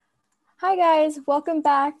Hi guys, welcome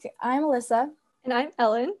back. I'm Alyssa, And I'm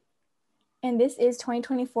Ellen. and this is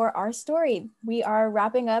 2024 Our Story. We are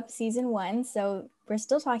wrapping up season 1, so we're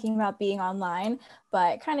still talking about being online,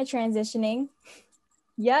 but kind of transitioning.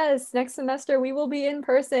 Yes, next semester we will be in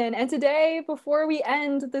person. And today, before we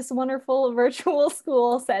end this wonderful virtual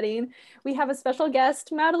school setting, we have a special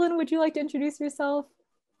guest. Madeline, would you like to introduce yourself?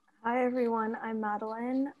 Hi everyone, I'm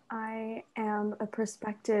Madeline. I am a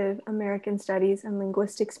prospective American Studies and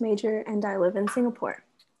Linguistics major and I live in Singapore.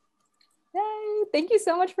 Yay! Thank you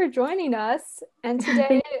so much for joining us. And today,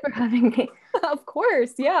 Thank you for having me. of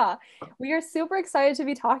course, yeah, we are super excited to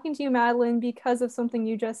be talking to you, Madeline, because of something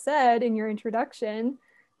you just said in your introduction.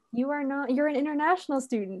 You're an international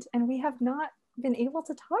student, and we have not been able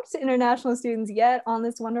to talk to international students yet on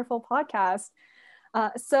this wonderful podcast.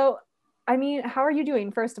 How are you doing,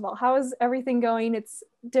 first of all? How is everything going? It's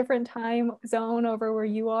different time zone over where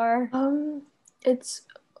you are. It's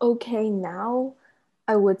okay now.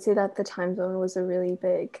 I would say that the time zone was a really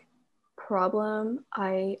big problem.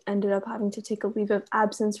 I ended up having to take a leave of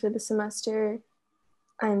absence for the semester.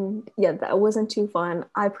 And yeah, that wasn't too fun.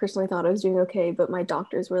 I personally thought I was doing okay, but my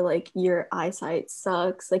doctors were like, your eyesight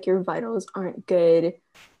sucks, like your vitals aren't good.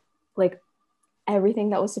 Like everything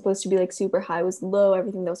that was supposed to be like super high was low,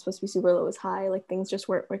 everything that was supposed to be super low was high. Like things just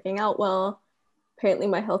weren't working out well. Apparently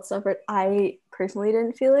my health suffered. I personally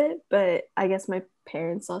didn't feel it, but I guess my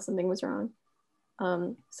parents saw something was wrong.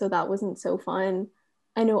 So that wasn't so fun.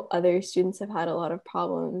 I know other students have had a lot of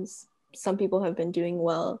problems. Some people have been doing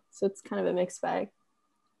well, so it's kind of a mixed bag.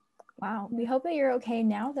 Wow, we hope that you're okay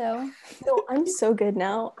now though. No, I'm so good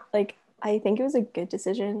now. Like I think it was a good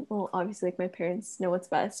decision. Well, obviously like my parents know what's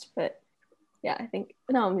best, but yeah, I think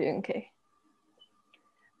now I'm doing okay.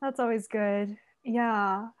 That's always good.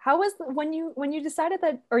 Yeah. How was when you decided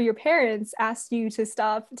that, or your parents asked you to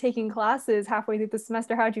stop taking classes halfway through the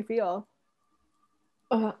semester? How'd you feel?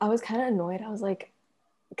 I was kind of annoyed. I was like,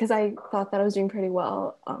 because I thought that I was doing pretty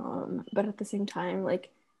well, but at the same time, like,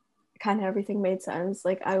 kind of everything made sense.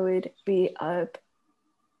 Like, I would be up.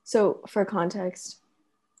 So, for context,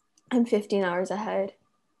 I'm 15 hours ahead,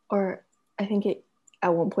 or I think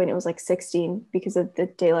at one point it was like 16 because of the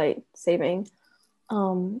daylight saving.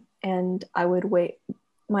 And I would wait.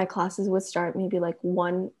 My classes would start maybe like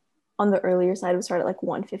one on the earlier side would start at like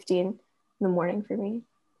 1:15 in the morning for me.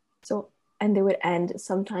 So, and they would end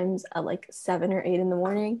sometimes at like 7 or 8 in the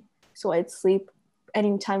morning. So I'd sleep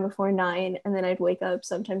any time before 9, and then I'd wake up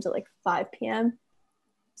sometimes at like 5 p.m.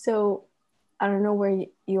 So I don't know where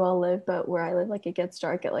you all live, but where I live, like it gets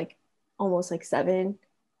dark at like almost like 7.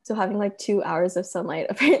 So having like 2 hours of sunlight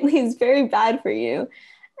apparently is very bad for you.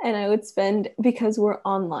 And I would spend, because we're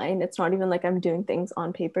online, it's not even like I'm doing things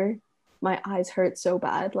on paper. My eyes hurt so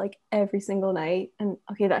bad, like every single night. And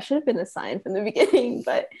okay, that should have been a sign from the beginning,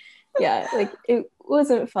 but yeah, like it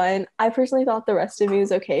wasn't fun. I personally thought the rest of me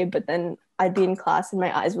was okay, but then I'd be in class and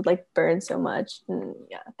my eyes would like burn so much. And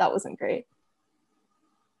yeah, that wasn't great.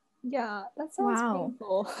 Yeah, that sounds Wow.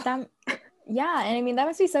 painful. Yeah, and I mean that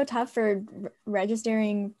must be so tough for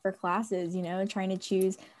registering for classes, trying to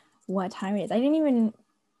choose what time it is. I didn't even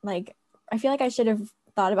like I feel like I should have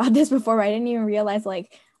thought about this before, but I didn't even realize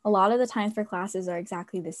like a lot of the times for classes are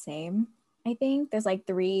exactly the same. I think there's like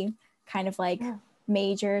 3 kind of like Yeah.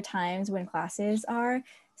 major times when classes are.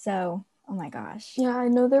 So, oh my gosh. Yeah, I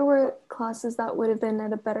know there were classes that would have been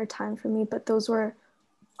at a better time for me, but those were,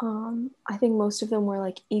 I think most of them were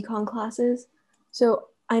like econ classes. So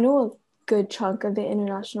I know a good chunk of the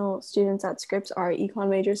international students at Scripps are econ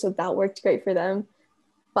majors, so that worked great for them.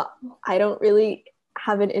 But I don't really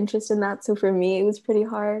have an interest in that. So for me, it was pretty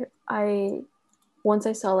hard. Once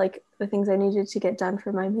I saw like the things I needed to get done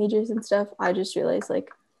for my majors and stuff, I just realized like,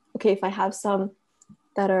 okay, if I have some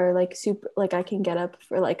that are like super, like I can get up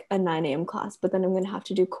for like a 9 a.m. class, but then I'm gonna have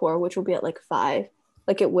to do core, which will be at like 5.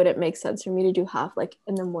 Like it wouldn't make sense for me to do half like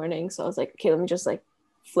in the morning. So I was like, okay, let me just like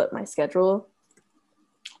flip my schedule.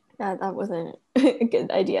 Yeah, that wasn't a good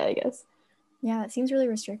idea, I guess. Yeah, it seems really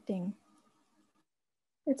restricting.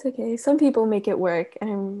 It's okay. Some people make it work, and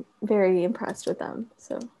I'm very impressed with them.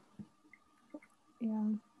 So Yeah,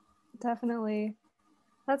 definitely.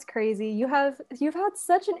 That's crazy. You've had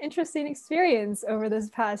such an interesting experience over this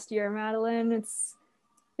past year, Madeline. It's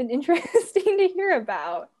been interesting to hear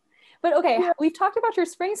about. But okay, yeah. we've talked about your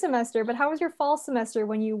spring semester, but how was your fall semester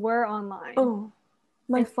when you were online? Oh,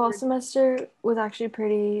 my fall semester was actually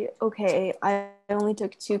pretty okay. I only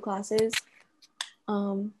took 2 classes.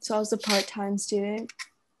 So I was a part-time student.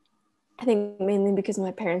 I think mainly because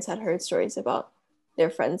my parents had heard stories about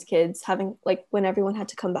their friends' kids having like when everyone had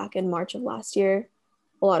to come back in March of last year.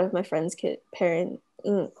 A lot of my friends' kid parent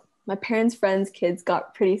my parents' friends' kids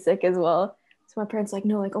got pretty sick as well. So my parents like,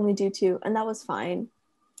 no, like only do 2. And that was fine.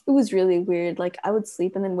 It was really weird. Like I would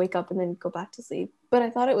sleep and then wake up and then go back to sleep. But I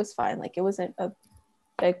thought it was fine. Like it wasn't a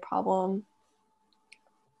big problem.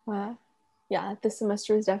 Yeah, this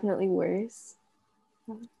semester is definitely worse.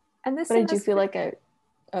 And this But semester, I do feel like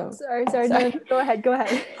sorry. sorry. No, go ahead.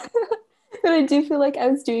 But I do feel like I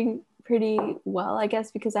was doing pretty well, I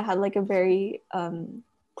guess, because I had like a very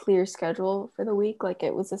clear schedule for the week. Like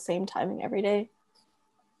it was the same timing every day.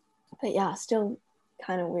 But yeah, still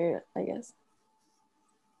kind of weird, I guess.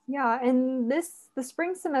 Yeah, and the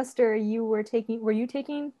spring semester were you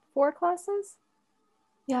taking 4 classes?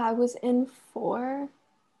 Yeah, I was in 4.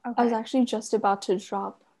 Okay. I was actually just about to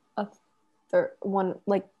drop a third one,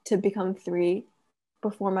 like to become 3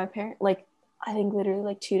 before my parents, like I think literally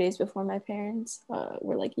like 2 days before my parents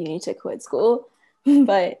were like, you need to quit school.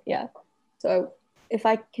 But yeah, so if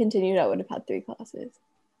I continued, I would have had 3 classes.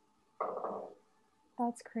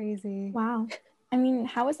 That's crazy. Wow. I mean,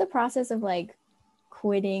 how was the process of like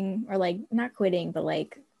quitting, or like not quitting, but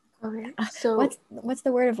like Okay, so what's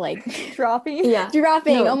the word of like Dropping? yeah,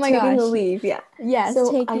 dropping? no, Oh my taking gosh. the leave. Yeah. Yes,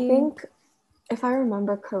 So taking. I think if I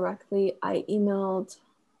remember correctly, I emailed,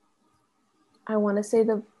 I want to say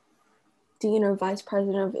the dean or vice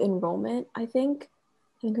president of enrollment. I think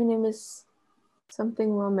her name is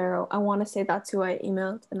something Romero. I want to say that's who I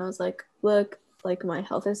emailed, and I was like, look, like my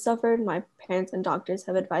health has suffered. My parents and doctors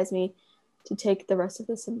have advised me to take the rest of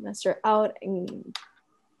the semester out and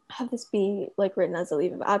have this be like written as a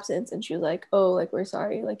leave of absence. And she was like, oh, like we're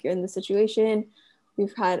sorry, like you're in this situation.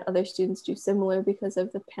 We've had other students do similar because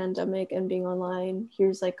of the pandemic and being online.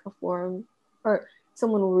 Here's like a form, or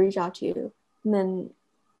someone will reach out to you. And then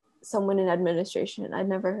someone in administration, I'd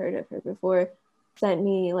never heard of her before, sent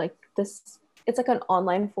me like this, it's like an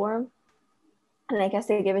online form, and I guess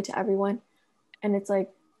they give it to everyone, and it's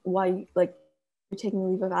like why like you're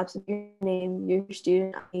taking leave of absence, your name, your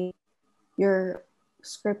student ID, your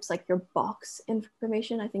scripts, like your box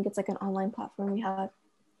information. I think it's like an online platform we have,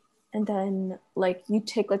 and then like you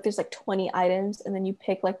take like there's like 20 items, and then you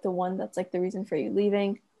pick like the one that's like the reason for you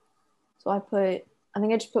leaving. So I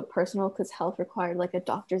think I just put personal because health required like a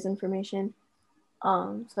doctor's information.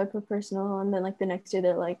 So I put personal, and then like the next day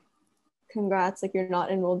they're like, congrats, like you're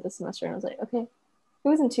not enrolled this semester. And I was like, okay, it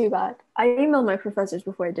wasn't too bad. I emailed my professors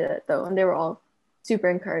before I did it though, and they were all super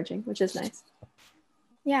encouraging, which is nice.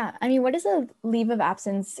 Yeah, I mean, what does a leave of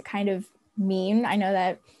absence kind of mean? I know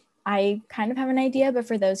that I kind of have an idea, but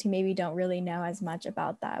for those who maybe don't really know as much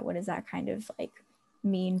about that, what does that kind of like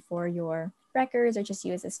mean for your records or just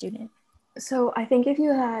you as a student? So I think if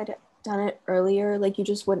you had done it earlier, like you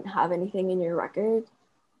just wouldn't have anything in your record.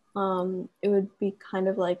 It would be kind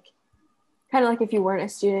of like if you weren't a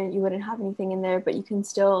student, you wouldn't have anything in there, but you can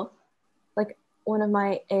still, like one of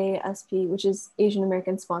my AASP, which is Asian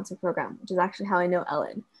American Sponsor Program, which is actually how I know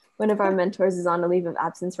Ellen. One of our mentors is on a leave of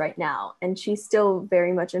absence right now, and she's still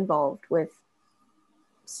very much involved with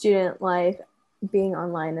student life, being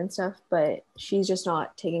online and stuff, but she's just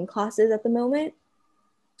not taking classes at the moment.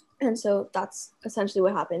 And so that's essentially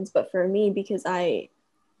what happens. But for me, because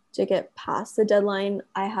to get past the deadline,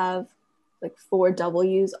 I have like 4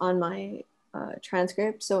 W's on my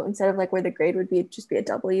transcript. So instead of like where the grade would be, just be a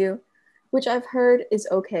W, which I've heard is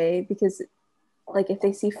okay, because like if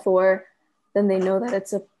they see 4, then they know that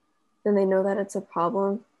it's a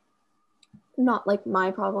problem. Not like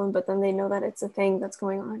my problem, but then they know that it's a thing that's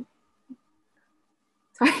going on.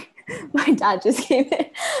 Sorry, my dad just came in.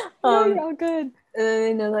 You're all good. And then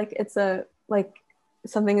they know like it's like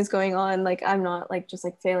something is going on, like I'm not like just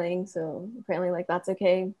like failing, so apparently like that's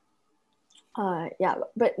okay. Yeah,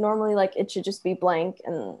 but normally like it should just be blank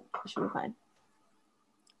and it should be fine.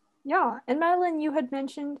 Yeah, and Madeline, you had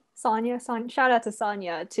mentioned Sonia. Shout out to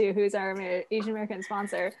Sonia too, who's our Asian American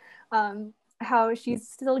sponsor. How she's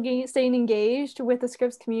still staying engaged with the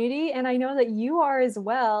Scripps community, and I know that you are as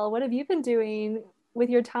well. What have you been doing with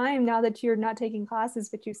your time now that you're not taking classes,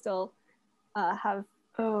 but you still have?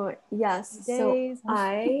 Oh yes, days? So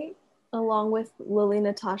I, along with Lily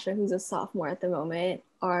Natasha, who's a sophomore at the moment,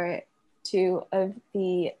 are 2 of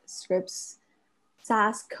the Scripps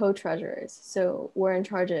SAS co-treasurers. So we're in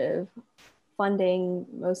charge of funding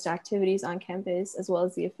most activities on campus, as well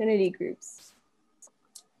as the affinity groups.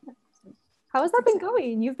 How has that been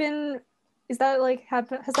going? Has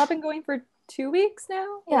that been going for 2 weeks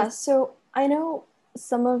now? Yeah, so I know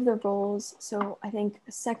some of the roles. So I think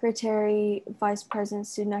secretary, vice president,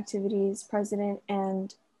 student activities, president,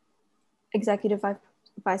 and executive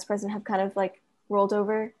vice president have kind of like rolled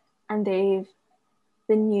over, and the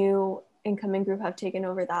new incoming group have taken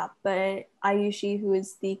over that. But Ayushi, who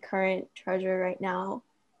is the current treasurer right now,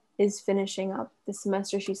 is finishing up the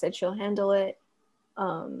semester. She said she'll handle it.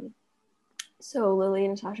 So Lily,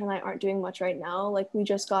 Natasha, and I aren't doing much right now. Like, we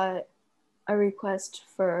just got a request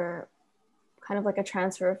for kind of like a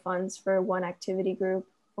transfer of funds for one activity group.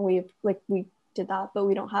 We did that, but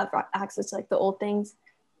we don't have access to like the old things.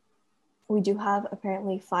 We do have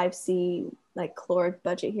apparently 5C like caloric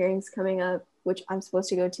budget hearings coming up, which I'm supposed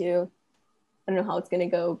to go to. I don't know how it's gonna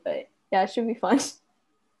go, but yeah, it should be fun.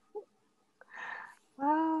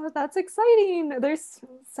 Wow, that's exciting. There's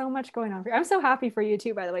so much going on for you. I'm so happy for you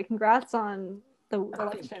too, by the way. Congrats on the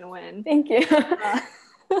election win. Thank you.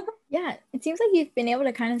 Yeah, it seems like you've been able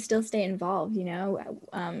to kind of still stay involved,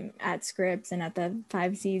 at Scripps and at the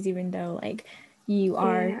 5Cs, even though like you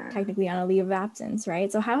are technically on a leave of absence,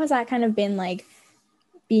 right? So how has that kind of been like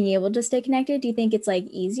being able to stay connected? Do you think it's like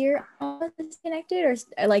easier to stay connected,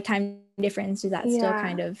 or like time difference? Is that still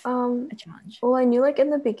kind of a challenge? Well, I knew like in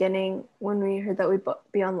the beginning when we heard that we'd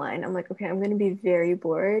be online, I'm like, okay, I'm going to be very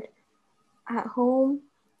bored at home.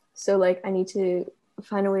 So like I need to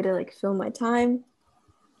find a way to like fill my time.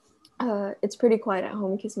 It's pretty quiet at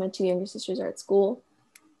home because my 2 younger sisters are at school.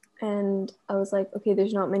 And I was like, okay,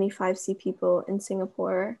 there's not many 5C people in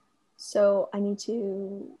Singapore. So I need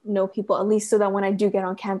to know people, at least so that when I do get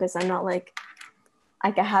on campus, I'm not like, I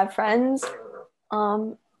can have friends.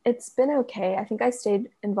 It's been okay. I think I stayed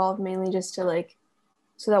involved mainly just to like,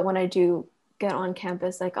 so that when I do get on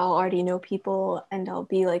campus, like I'll already know people and I'll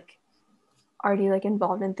be like already like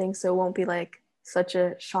involved in things. So it won't be like such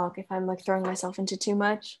a shock if I'm like throwing myself into too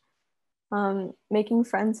much. Making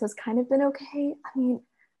friends has kind of been okay. I mean,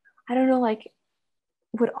 I don't know, like,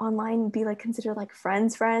 would online be like considered like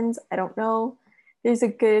friends? I don't know. There's a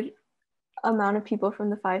good amount of people from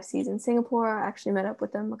the 5Cs in Singapore. I actually met up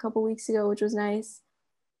with them a couple weeks ago, which was nice.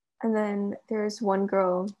 And then there's one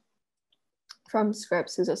girl from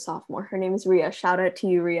Scripps who's a sophomore. Her name is Ria. Shout out to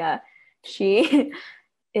you, Ria. She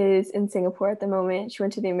is in Singapore at the moment. She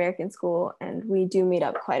went to the American school and we do meet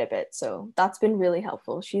up quite a bit. So that's been really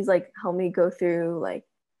helpful. She's like helped me go through like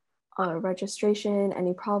registration,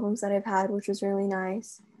 any problems that I've had, which was really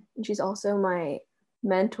nice. And she's also my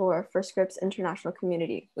mentor for Scripps International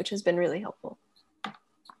Community, which has been really helpful.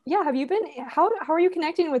 Yeah, have you been, how are you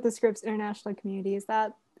connecting with the Scripps International Community? Is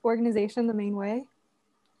that organization the main way?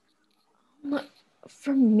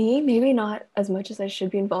 For me, maybe not as much as I should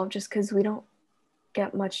be involved, just because we don't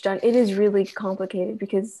get much done. It is really complicated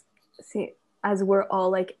because, see, as we're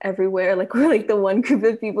all like everywhere, like we're like the one group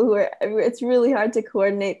of people who are everywhere, it's really hard to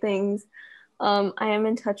coordinate things. I am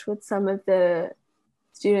in touch with some of the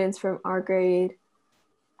students from our grade.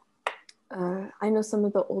 I know some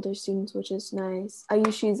of the older students, which is nice.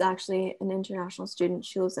 Ayushi's actually an international student.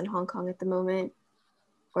 She lives in Hong Kong at the moment.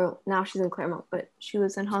 Well, now she's in Claremont, but she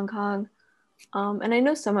lives in Hong Kong. And I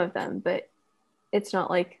know some of them, but it's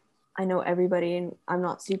not like I know everybody, and I'm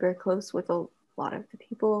not super close with a lot of the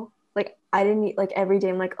people. Like I didn't like every day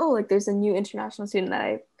I'm like, oh, like there's a new international student that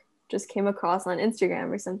I just came across on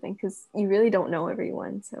Instagram or something, because you really don't know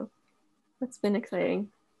everyone. So that's been exciting.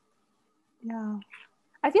 Yeah,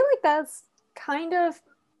 I feel like that's kind of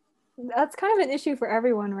an issue for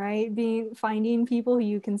everyone, right? Finding people who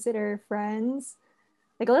you consider friends.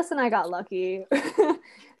 Like Alyssa and I got lucky with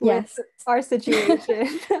yes. our situation.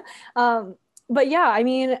 But yeah, I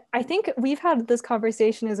mean, I think we've had this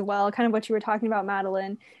conversation as well, kind of what you were talking about,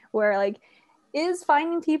 Madeline, where like, is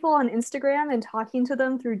finding people on Instagram and talking to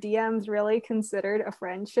them through DMs really considered a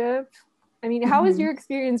friendship? I mean, how has your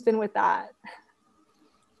experience been with that?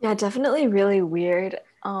 Yeah, definitely really weird.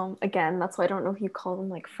 Again, that's why I don't know if you call them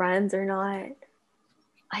like friends or not.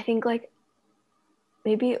 I think like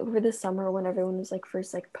maybe over the summer when everyone was like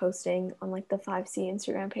first like posting on like the 5C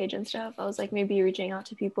Instagram page and stuff, I was like maybe reaching out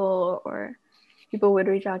to people, or people would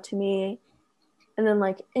reach out to me. And then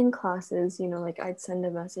like in classes, you know, like I'd send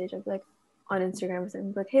a message of like on Instagram or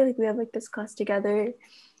something, like, hey, like we have like this class together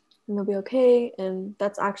and they'll be okay. And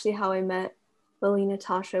that's actually how I met Lily,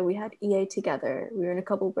 Natasha. We had EA together. We were in a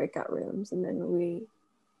couple breakout rooms, and then we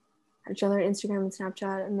had each other on Instagram and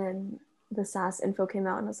Snapchat. And then the SAS info came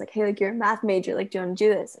out and I was like, hey, like you're a math major, like do you want to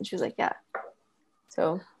do this? And she was like, yeah.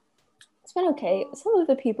 So it's been okay. Some of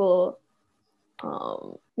the people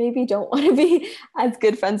maybe don't want to be as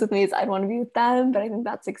good friends with me as I'd want to be with them, but I think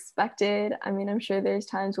that's expected. I mean, I'm sure there's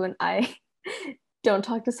times when I don't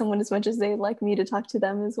talk to someone as much as they'd like me to talk to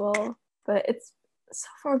them as well, but it's so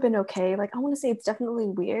far been okay. Like I want to say it's definitely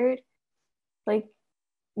weird. Like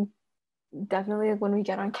definitely like when we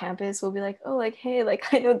get on campus, we'll be like, oh, like, hey,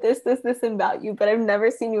 like I know this about you, but I've never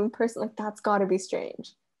seen you in person. Like that's gotta be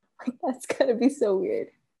strange. Like that's gotta be so weird.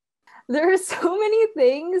 There are so many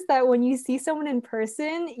things that when you see someone in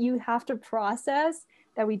person, you have to process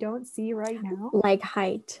that we don't see right now? Like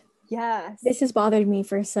height. Yes. This has bothered me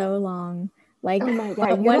for so long. Like, Oh my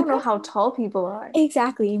God, you one don't know person- how tall people are.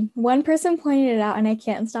 Exactly. One person pointed it out and I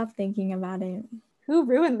can't stop thinking about it. Who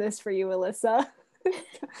ruined this for you, Alyssa?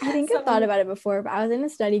 I think I've thought about it before, but I was in a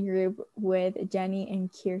study group with Jenny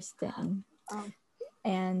and Kirsten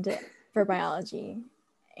and for biology.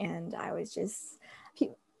 And I was just,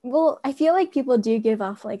 well, I feel like people do give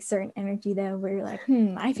off like certain energy though, where you're like,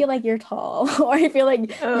 I feel like you're tall or I feel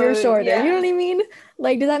like you're shorter. Yeah. You know what I mean?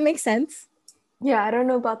 Like, does that make sense? Yeah, I don't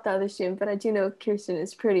know about the other student, but I do know Kirsten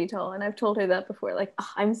is pretty tall, and I've told her that before. Like, oh,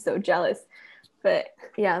 I'm so jealous. But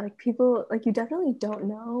yeah, like people, like you definitely don't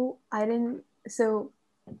know. I didn't. So,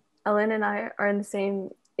 Ellen and I are in the same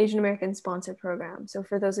Asian American sponsor program. So,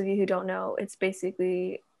 for those of you who don't know, it's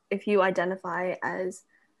basically if you identify as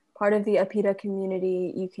part of the APIDA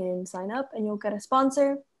community, you can sign up and you'll get a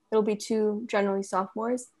sponsor. It'll be two generally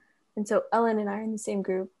sophomores, and so Ellen and I are in the same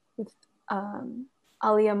group with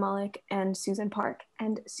Alia Malik and Susan Park.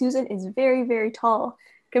 And Susan is very, very tall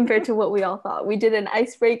compared to what we all thought. We did an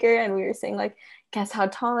icebreaker and we were saying like, guess how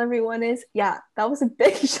tall everyone is? Yeah, that was a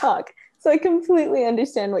big shock. So I completely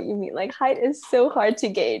understand what you mean. Like height is so hard to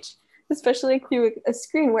gauge, especially like through a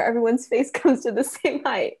screen where everyone's face comes to the same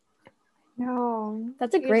height. No.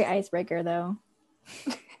 That's a great icebreaker though.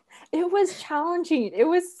 It was challenging. It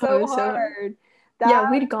was so hard.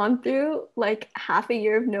 Yeah, we'd gone through like half a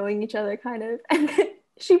year of knowing each other kind of. And then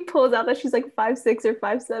she pulls out that she's like 5'6" or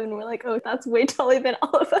 5'7". We're like, oh, that's way taller than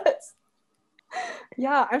all of us.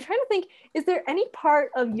 Yeah, I'm trying to think, is there any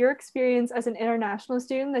part of your experience as an international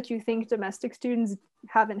student that you think domestic students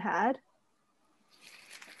haven't had?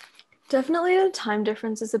 Definitely the time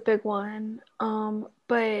difference is a big one.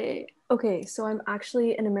 But okay, so I'm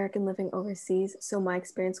actually an American living overseas, so my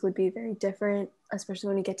experience would be very different, especially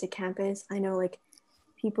when you get to campus. I know like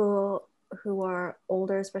people who are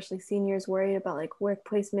older, especially seniors, worry about like work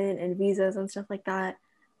placement and visas and stuff like that,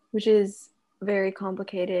 which is very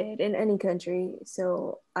complicated in any country.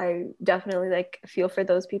 So I definitely like feel for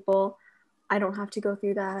those people. I don't have to go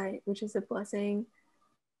through that, which is a blessing.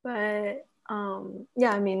 But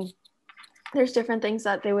yeah, I mean, there's different things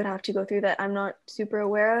that they would have to go through that I'm not super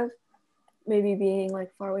aware of. Maybe being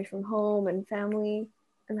like far away from home and family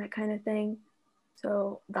and that kind of thing.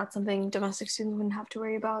 So that's something domestic students wouldn't have to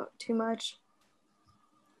worry about too much.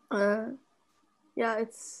 Yeah,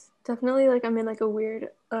 it's definitely like I'm in like a weird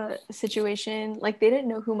situation. Like they didn't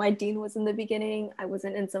know who my dean was in the beginning. I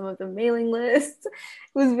wasn't in some of the mailing lists. It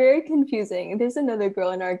was very confusing. There's another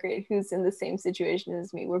girl in our grade who's in the same situation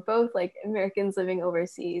as me. We're both like Americans living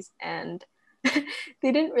overseas, and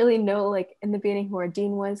they didn't really know like in the beginning who our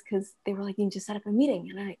dean was because they were like, you can just set up a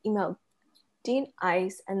meeting. And I emailed Dean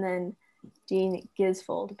Ice and then Dean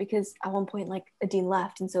Gisfold because at one point like a dean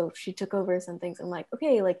left, and so she took over some things. I'm like,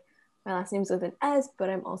 okay, like my last name's with an S, but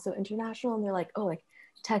I'm also international. And they're like, oh, like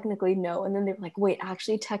technically no. And then they were like, wait,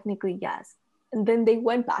 actually technically yes. And then they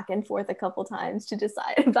went back and forth a couple times to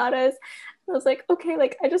decide about us. I was like, okay,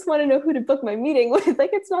 like I just want to know who to book my meeting with.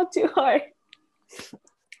 Like it's not too hard.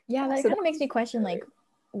 Yeah, that kind of makes me question like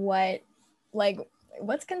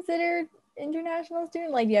what's considered international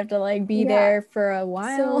student? Like you have to like be there for a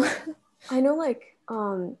while. So, I know like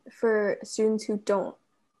for students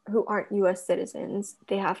who aren't US citizens,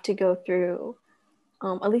 they have to go through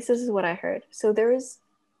at least this is what I heard. So there is,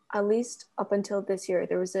 at least up until this year,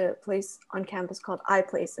 there was a place on campus called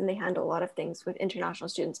iPlace, and they handle a lot of things with international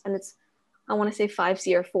students. And it's, I want to say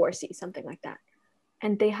 5C or 4C, something like that.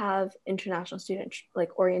 And they have international student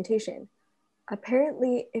like orientation.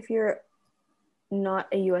 Apparently, if you're not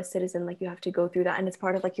a US citizen, like you have to go through that, and it's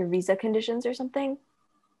part of like your visa conditions or something.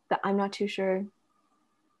 But I'm not too sure.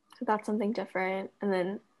 So that's something different. And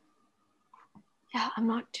then yeah, I'm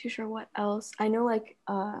not too sure what else. I know like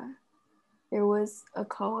there was a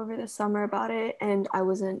call over the summer about it, and I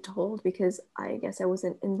wasn't told because I guess I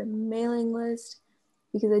wasn't in the mailing list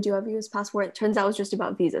because I do have a US passport. It turns out it was just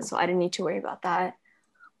about visas, so I didn't need to worry about that.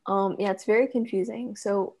 Yeah, it's very confusing.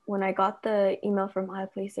 So when I got the email from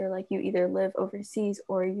iPlace, they're like, you either live overseas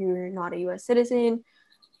or you're not a US citizen.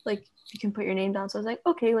 Like you can put your name down. So I was like,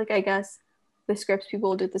 okay, like I guess the Scripps people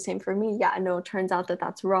will do the same for me. Yeah, no, it turns out that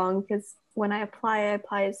that's wrong because when I apply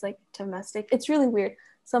as like domestic. It's really weird.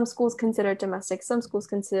 Some schools consider it domestic, some schools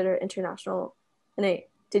consider it international. And it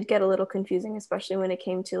did get a little confusing, especially when it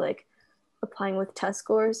came to like applying with test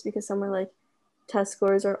scores, because some were like, test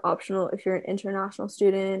scores are optional if you're an international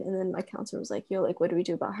student. And then my counselor was like, yo, like, what do we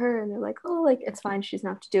do about her? And they're like, oh, like, it's fine. She doesn't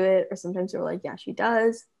have to do it. Or sometimes they're like, yeah, she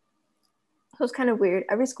does. So it's kind of weird.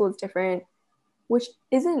 Every school is different, which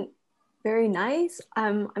isn't very nice.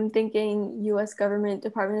 I'm thinking US government,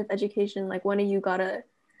 Department of Education, like one of you gotta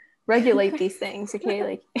regulate these things, okay?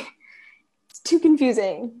 Like it's too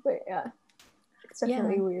confusing. But yeah, it's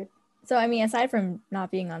definitely weird. So I mean, aside from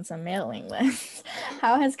not being on some mailing list,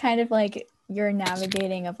 how has kind of like your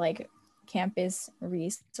navigating of like campus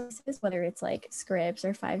resources, whether it's like Scripps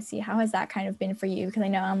or 5C, how has that kind of been for you? Because I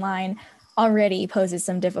know online already poses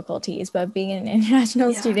some difficulties, but being an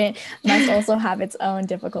international student must also have its own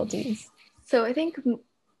difficulties. So I think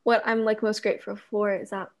what I'm like most grateful for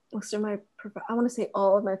is that most of my, I want to say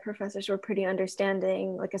all of my professors were pretty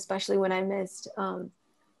understanding, like especially when I missed, I don't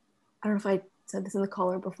know if I said this in the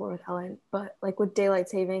caller before with Ellen, but like with daylight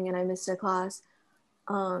saving and I missed a class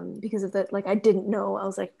because of that, like I didn't know. I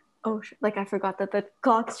was like, oh, like I forgot that the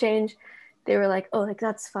clocks change. They were like, oh, like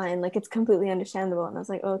that's fine, like it's completely understandable. And I was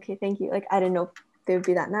like, oh, okay, thank you. Like I didn't know they would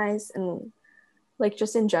be that nice. And like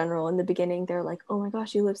just in general in the beginning, they're like, oh my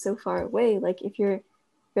gosh, you live so far away, like if you're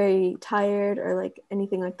very tired or like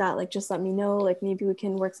anything like that, like just let me know, like maybe we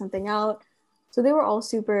can work something out. So they were all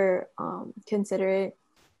super considerate.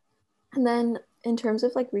 And then in terms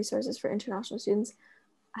of like resources for international students,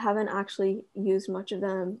 I haven't actually used much of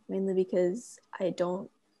them, mainly because I don't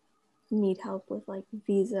need help with like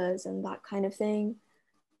visas and that kind of thing.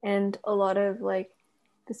 And a lot of like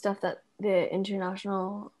the stuff that the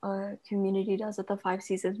international community does at the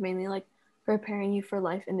 5Cs is mainly like preparing you for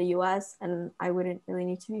life in the US. And I wouldn't really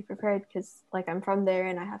need to be prepared because like I'm from there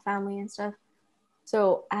and I have family and stuff.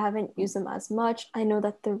 So I haven't used them as much. I know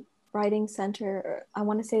that the Writing Center, I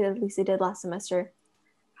want to say that at least they did last semester,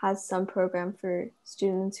 has some program for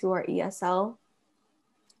students who are ESL.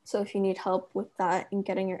 So if you need help with that and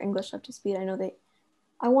getting your English up to speed,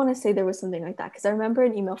 I want to say there was something like that because I remember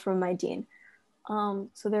an email from my dean. So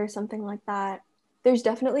there's something like that. There's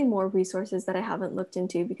definitely more resources that I haven't looked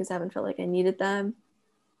into because I haven't felt like I needed them.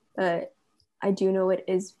 But I do know it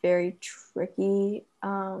is very tricky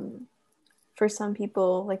for some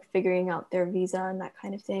people, like figuring out their visa and that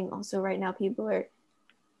kind of thing. Also, right now, people are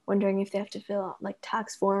wondering if they have to fill out like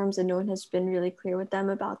tax forms, and no one has been really clear with them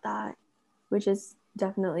about that, which is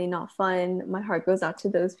definitely not fun. My heart goes out to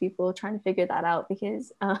those people trying to figure that out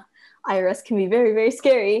because IRS can be very, very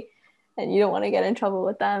scary and you don't want to get in trouble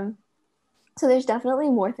with them. So there's definitely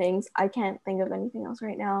more things. I can't think of anything else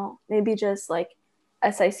right now. Maybe just like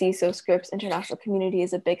SIC, so Scripps International Community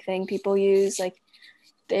is a big thing people use. Like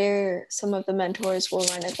some of the mentors will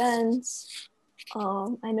run events.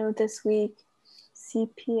 I know this week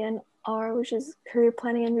CPNR, which is Career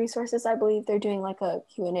Planning and Resources, I believe they're doing like a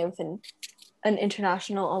Q&A with an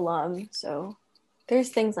international alum. So there's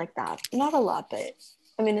things like that. Not a lot, but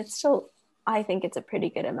I mean, it's still, I think it's a pretty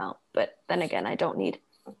good amount. But then again, I don't need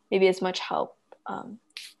maybe as much help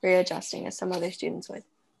readjusting as some other students would.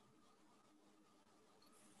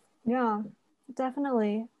 Yeah,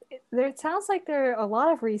 definitely. It sounds like there are a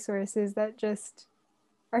lot of resources that just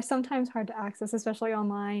are sometimes hard to access, especially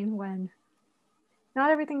online when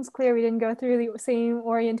not everything's clear. We didn't go through the same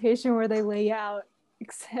orientation where they lay out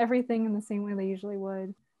everything in the same way they usually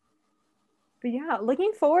would. But yeah,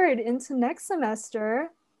 looking forward into next semester.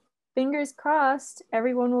 Fingers crossed,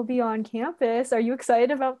 everyone will be on campus. Are you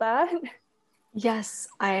excited about that? Yes,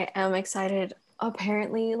 I am excited.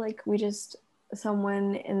 Apparently, like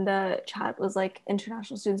someone in the chat was like,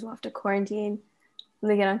 international students will have to quarantine when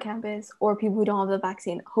they get on campus, or people who don't have the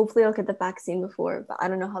vaccine. Hopefully I'll get the vaccine before, but I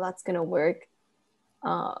don't know how that's gonna work.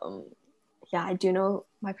 Yeah, I do know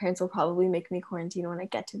my parents will probably make me quarantine when I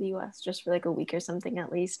get to the US just for like a week or something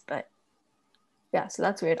at least. But yeah, so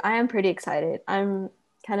that's weird. I am pretty excited. I'm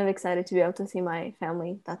kind of excited to be able to see my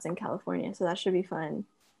family that's in California, so that should be fun.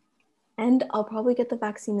 And I'll probably get the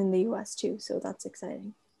vaccine in the US too, so that's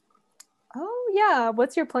exciting. Oh yeah,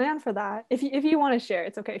 what's your plan for that? If you want to share,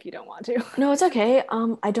 it's okay if you don't want to. No, it's okay.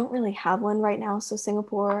 I don't really have one right now. So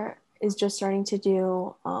Singapore is just starting to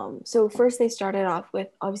do. So first they started off with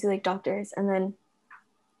obviously like doctors, and then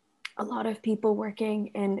a lot of people working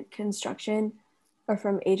in construction are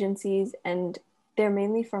from agencies, and they're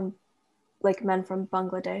mainly from like men from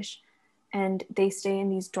Bangladesh, and they stay in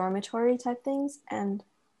these dormitory type things. And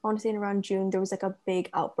I want to say in around June there was like a big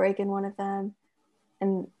outbreak in one of them,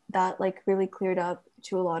 and that like really cleared up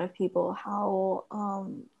to a lot of people how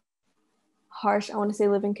harsh I want to say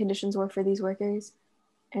living conditions were for these workers.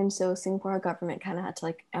 And so Singapore government kind of had to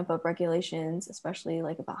like amp up regulations, especially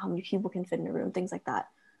like about how many people can fit in a room, things like that.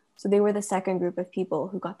 So they were the second group of people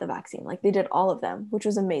who got the vaccine. Like they did all of them, which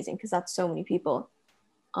was amazing because that's so many people.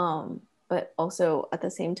 But also at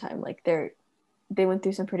the same time, like they went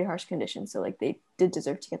through some pretty harsh conditions. So like they did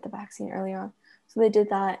deserve to get the vaccine earlier on. So they did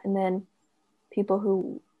that. And then people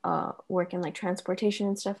who work in like transportation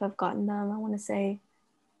and stuff have gotten them, I want to say.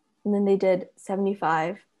 And then they did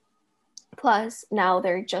 75 plus. Now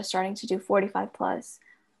they're just starting to do 45 plus,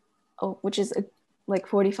 which is like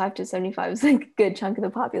 45 to 75 is like a good chunk of the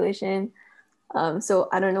population. So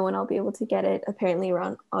I don't know when I'll be able to get it, apparently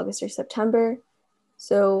around August or September.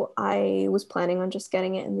 So I was planning on just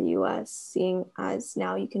getting it in the US, seeing as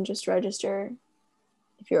now you can just register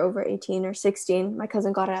if you're over 18 or 16. My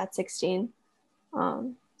cousin got it at 16.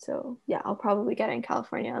 So yeah, I'll probably get it in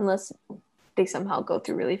California unless they somehow go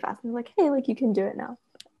through really fast and they're like, hey, like you can do it now.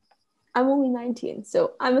 I'm only 19,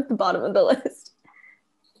 so I'm at the bottom of the list.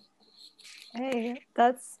 Hey,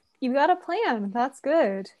 you got a plan. That's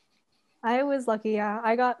good. I was lucky. Yeah,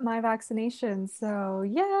 I got my vaccination. So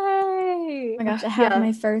yay! Oh my gosh, I have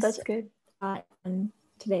my first. That's good. On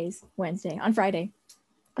today's Wednesday, on Friday.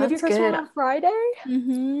 You have your first one on Friday?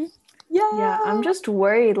 Mm-hmm. Yeah. I'm just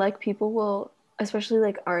worried. Like people will, especially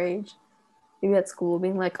like our age, maybe at school,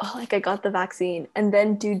 being like, oh, like I got the vaccine, and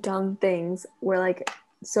then do dumb things where like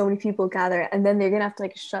so many people gather, and then they're gonna have to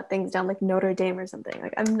like shut things down, like Notre Dame or something.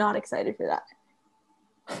 Like I'm not excited for that.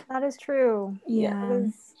 That is true. Yeah. That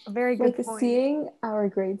is a very good Like point. seeing our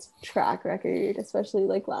grades track record, especially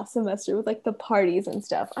like last semester with like the parties and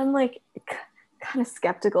stuff, I'm like kind of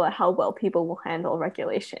skeptical at how well people will handle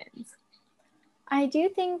regulations. I do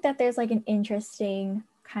think that there's like an interesting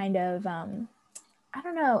kind of I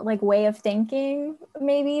don't know, like way of thinking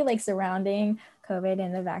maybe like surrounding COVID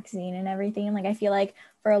and the vaccine and everything. Like I feel like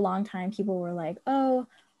for a long time people were like, oh,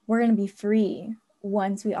 we're going to be free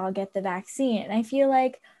once we all get the vaccine. And I feel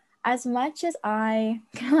like as much as I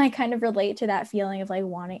can like kind of relate to that feeling of like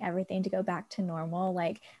wanting everything to go back to normal,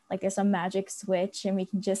 like there's some magic switch and we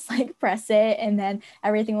can just like press it and then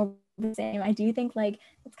everything will be the same. I do think like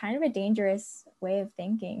it's kind of a dangerous way of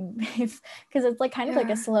thinking because it's like kind of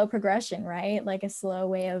like a slow progression, right? Like a slow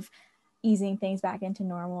way of easing things back into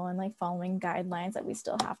normal and like following guidelines that we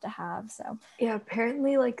still have to have. So yeah,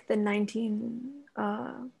 apparently like the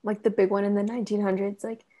like the big one in the 1900s,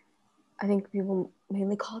 like I think people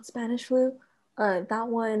mainly call it Spanish flu. That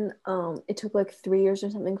one, it took like 3 years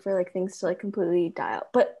or something for like things to like completely die out.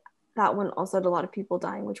 But that one also had a lot of people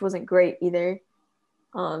dying, which wasn't great either.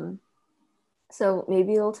 So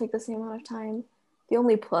maybe it'll take the same amount of time. The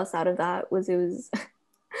only plus out of that was it was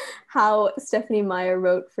how Stephenie Meyer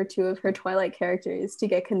wrote for 2 of her Twilight characters to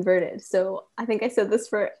get converted. So I think I said this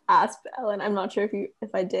for Asp Ellen. I'm not sure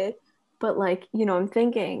if I did. But like, you know, I'm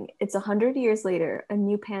thinking it's 100 years later, a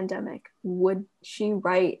new pandemic. Would she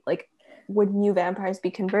write, like, would new vampires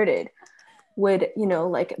be converted? Would, you know,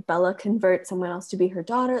 like Bella convert someone else to be her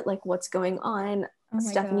daughter? Like, what's going on? Oh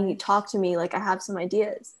Stephenie, talk to me. Like, I have some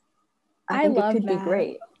ideas. I think love it could that. be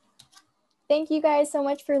great. Thank you guys so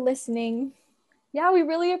much for listening. Yeah, we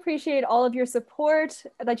really appreciate all of your support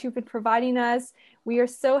that you've been providing us. We are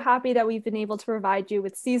so happy that we've been able to provide you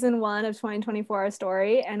with season 1 of 2024 Our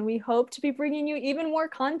Story, and we hope to be bringing you even more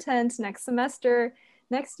content next semester,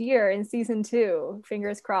 next year in season 2.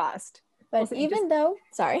 Fingers crossed. But even though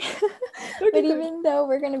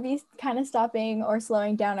we're going to be kind of stopping or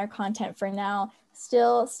slowing down our content for now,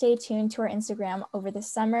 still stay tuned to our Instagram over the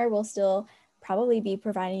summer. We'll still probably be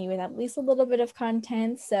providing you with at least a little bit of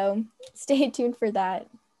content, so stay tuned for that.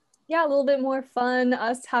 Yeah, a little bit more fun,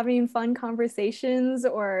 us having fun conversations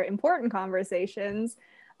or important conversations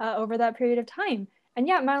over that period of time. And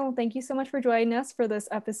yeah, Madeline, thank you so much for joining us for this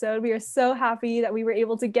episode. We are so happy that we were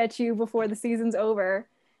able to get you before the season's over.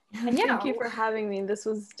 And yeah, thank you for having me. This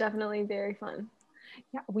was definitely very fun.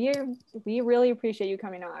 Yeah, we really appreciate you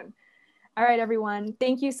coming on. All right, everyone.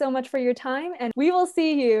 Thank you so much for your time, and we will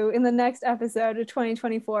see you in the next episode of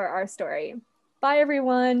 2024 Our Story. Bye,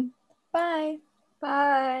 everyone. Bye.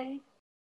 Bye.